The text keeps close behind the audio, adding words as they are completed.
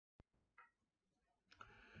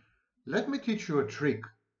Let me teach you a trick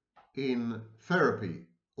in therapy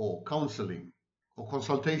or counseling or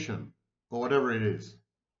consultation or whatever it is,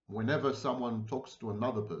 whenever someone talks to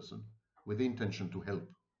another person with the intention to help.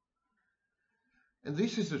 And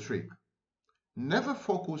this is the trick. Never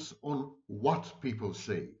focus on what people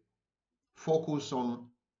say. Focus on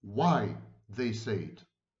why they say it.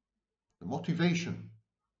 The motivation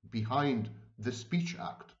behind the speech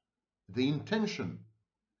act, the intention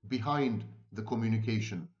behind the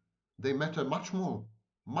communication. They matter much more,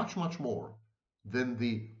 much more than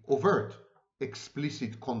the overt,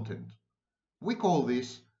 explicit content. We call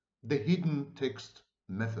this the hidden text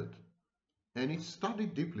method, and it's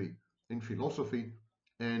studied deeply in philosophy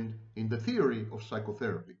and in the theory of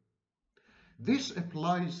psychotherapy. This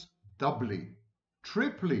applies doubly,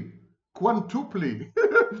 triply, quintuply,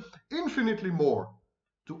 infinitely more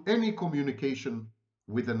to any communication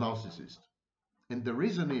with a narcissist. And the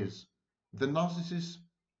reason is the narcissist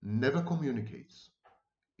never communicates.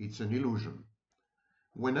 It's an illusion.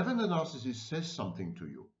 Whenever the narcissist says something to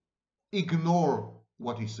you, ignore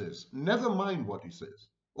what he says. Never mind what he says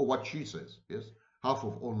or what she says. Yes, half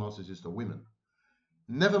of all narcissists are women.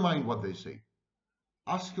 Never mind what they say.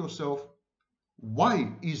 Ask yourself,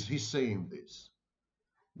 why is he saying this?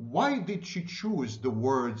 Why did she choose the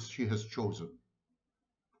words she has chosen?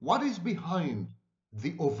 What is behind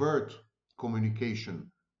the overt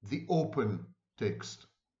communication, the open text?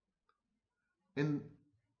 And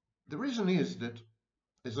the reason is that,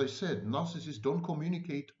 as I said, narcissists don't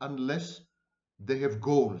communicate unless they have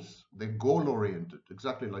goals. They're goal-oriented,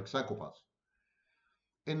 exactly like psychopaths.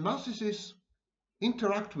 And narcissists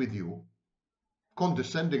interact with you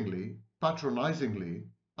condescendingly, patronizingly,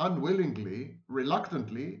 unwillingly,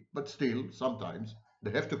 reluctantly, but still, sometimes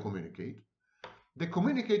they have to communicate. They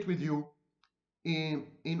communicate with you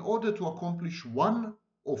in order to accomplish one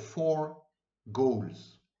of four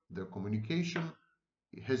goals. Their communication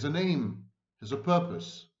has an aim, has a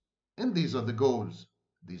purpose, and these are the goals.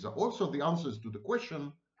 These are also the answers to the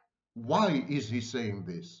question, why is he saying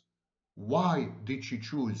this? Why did she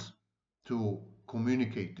choose to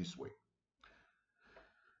communicate this way?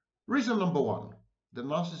 Reason number one, the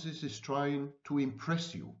narcissist is trying to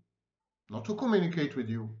impress you, not to communicate with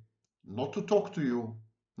you, not to talk to you,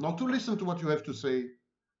 not to listen to what you have to say.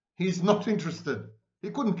 He's not interested. He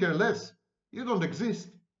couldn't care less. You don't exist.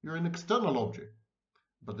 You're an external object.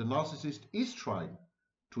 But the narcissist is trying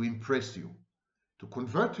to impress you, to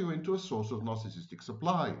convert you into a source of narcissistic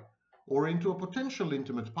supply, or into a potential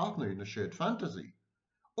intimate partner in a shared fantasy,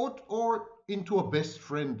 or into a best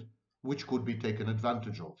friend which could be taken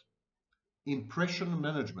advantage of. Impression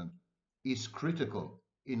management is critical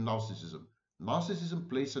in narcissism. Narcissism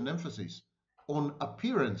places an emphasis on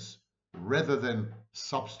appearance rather than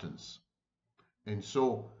substance. And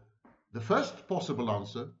so the first possible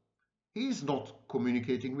answer, he is not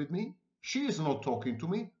communicating with me, she is not talking to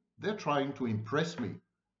me, they're trying to impress me,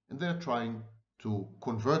 and they're trying to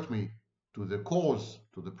convert me to the cause,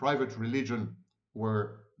 to the private religion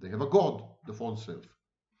where they have a god, the false self.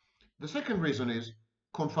 The second reason is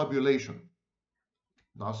confabulation.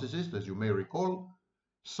 Narcissists, as you may recall,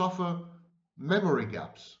 suffer memory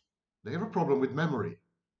gaps. They have a problem with memory.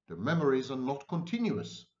 Their memories are not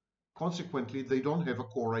continuous. Consequently, they don't have a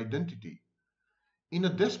core identity. In a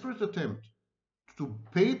desperate attempt to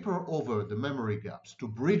paper over the memory gaps, to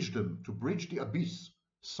bridge them, to bridge the abyss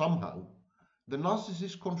somehow, the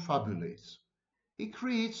narcissist confabulates. He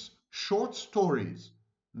creates short stories,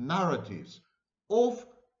 narratives of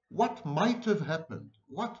what might have happened,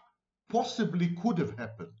 what possibly could have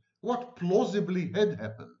happened, what plausibly had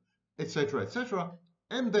happened, etc., etc.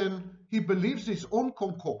 And then he believes his own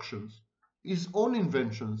concoctions, his own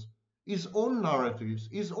inventions, his own narratives,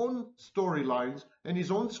 his own storylines, and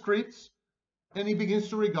his own scripts, and he begins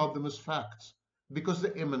to regard them as facts because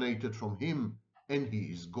they emanated from him and he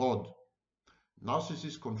is God.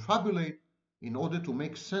 Narcissists confabulate in order to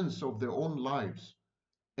make sense of their own lives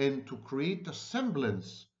and to create a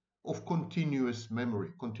semblance of continuous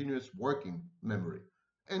memory, continuous working memory,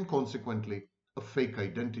 and consequently a fake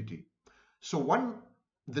identity. So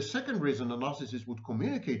the second reason a narcissist would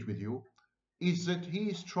communicate with you is that he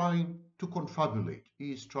is trying to confabulate.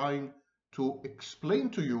 He is trying to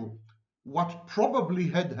explain to you what probably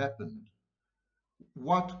had happened,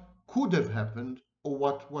 what could have happened, or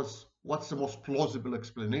what's the most plausible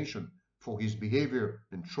explanation for his behavior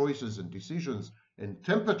and choices and decisions and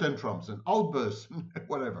temper tantrums and outbursts and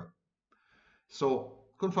whatever. So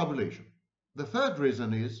confabulation. The third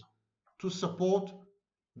reason is to support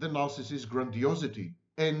the narcissist's grandiosity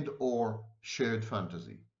and or shared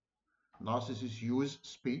fantasy. Narcissists use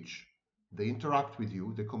speech They interact with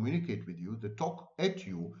you, they communicate with you, they talk at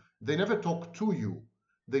you. They never talk to you.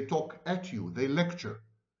 They talk at you, they lecture.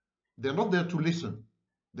 They're not there to listen,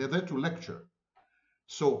 they're there to lecture.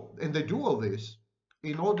 So, and they do all this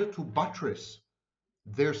in order to buttress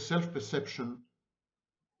their self-perception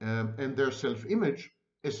and their self-image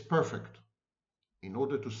as perfect, in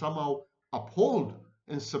order to somehow uphold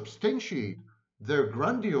and substantiate their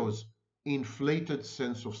grandiose, inflated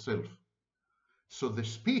sense of self. So the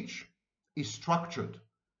speech is structured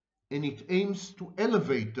and it aims to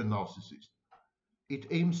elevate the narcissist. It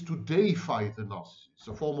aims to deify the narcissist. It's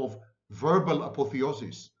a form of verbal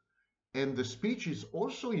apotheosis. And the speech is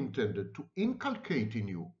also intended to inculcate in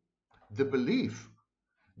you the belief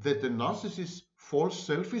that the narcissist's false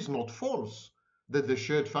self is not false, that the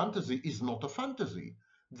shared fantasy is not a fantasy,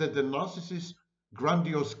 that the narcissist's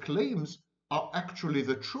grandiose claims are actually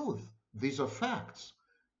the truth. These are facts,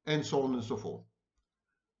 and so on and so forth.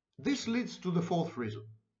 This leads to the fourth reason.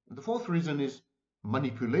 The fourth reason is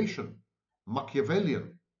manipulation,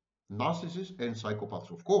 Machiavellian. Narcissists and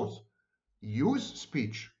psychopaths, of course, use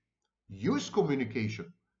speech, use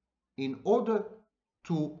communication in order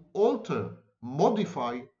to alter,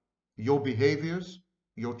 modify your behaviors,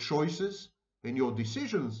 your choices, and your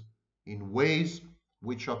decisions in ways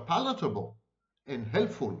which are palatable and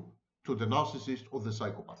helpful to the narcissist or the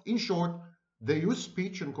psychopath. In short, they use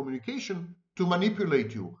speech and communication to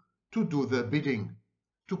manipulate you, to do their bidding,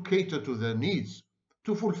 to cater to their needs,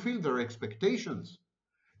 to fulfill their expectations,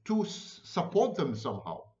 to support them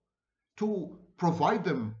somehow, to provide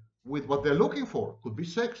them with what they're looking for. Could be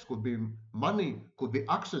sex, could be money, could be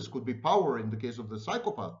access, could be power in the case of the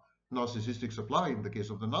psychopath, narcissistic supply in the case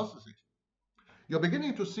of the narcissist. You're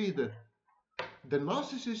beginning to see that the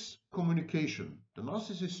narcissist communication, the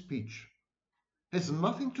narcissist speech, has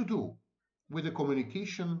nothing to do with the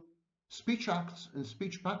communication, speech acts, and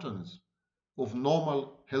speech patterns of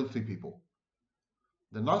normal, healthy people.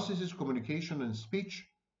 The narcissist communication and speech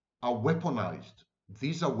are weaponized.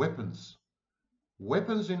 These are weapons.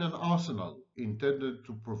 Weapons in an arsenal intended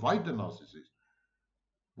to provide the narcissist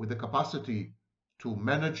with the capacity to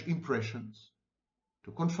manage impressions,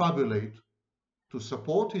 to confabulate, to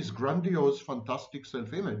support his grandiose, fantastic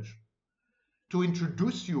self-image, to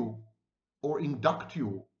introduce you or induct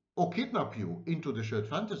you or kidnap you into the shared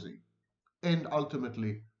fantasy, and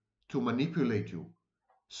ultimately to manipulate you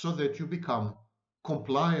so that you become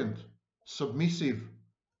compliant, submissive,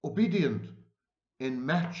 obedient, and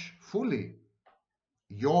match fully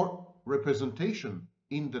your representation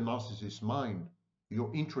in the narcissist's mind,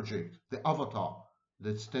 your introject, the avatar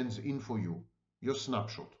that stands in for you, your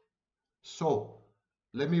snapshot. So,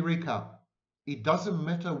 let me recap. It doesn't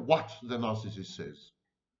matter what the narcissist says.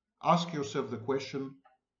 Ask yourself the question,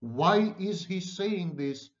 why is he saying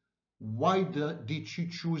this? Why did she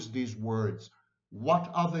choose these words?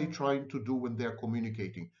 What are they trying to do when they're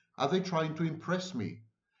communicating? Are they trying to impress me?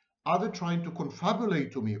 Are they trying to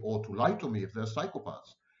confabulate to me or to lie to me if they're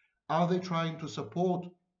psychopaths? Are they trying to support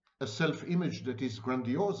a self-image that is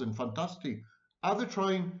grandiose and fantastic? Are they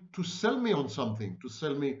trying to sell me on something, to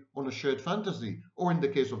sell me on a shared fantasy, or in the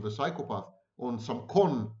case of the psychopath, on some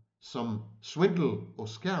con, some swindle or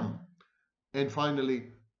scam? And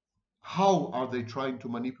finally, how are they trying to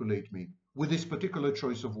manipulate me with this particular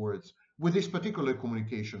choice of words, with this particular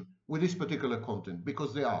communication, with this particular content?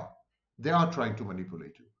 Because they are trying to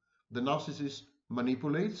manipulate you. The narcissist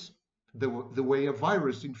manipulates the way a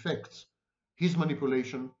virus infects. His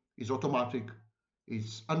manipulation is automatic,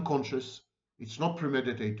 it's unconscious, it's not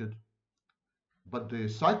premeditated. But the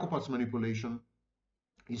psychopath's manipulation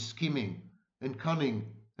is scheming and cunning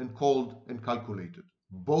and cold and calculated.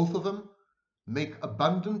 Both of them make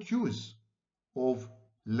abundant use of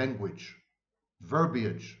language,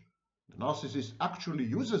 verbiage. The narcissist actually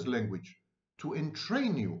uses language to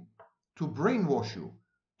entrain you, to brainwash you,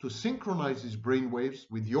 to synchronize his brain waves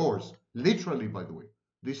with yours, literally, by the way.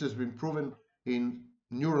 This has been proven in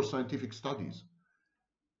neuroscientific studies.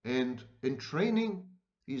 And training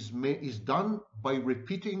is done by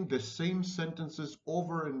repeating the same sentences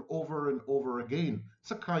over and over and over again. It's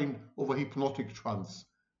a kind of a hypnotic trance.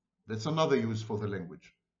 That's another use for the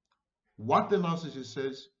language. What the narcissist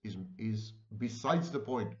says is besides the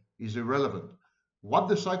point, is irrelevant. What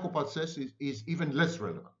the psychopath says is even less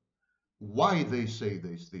relevant. Why they say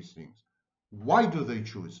these things. Why do they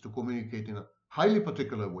choose to communicate in a highly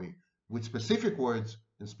particular way with specific words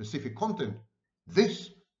and specific content?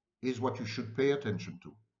 This is what you should pay attention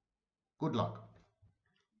to. Good luck.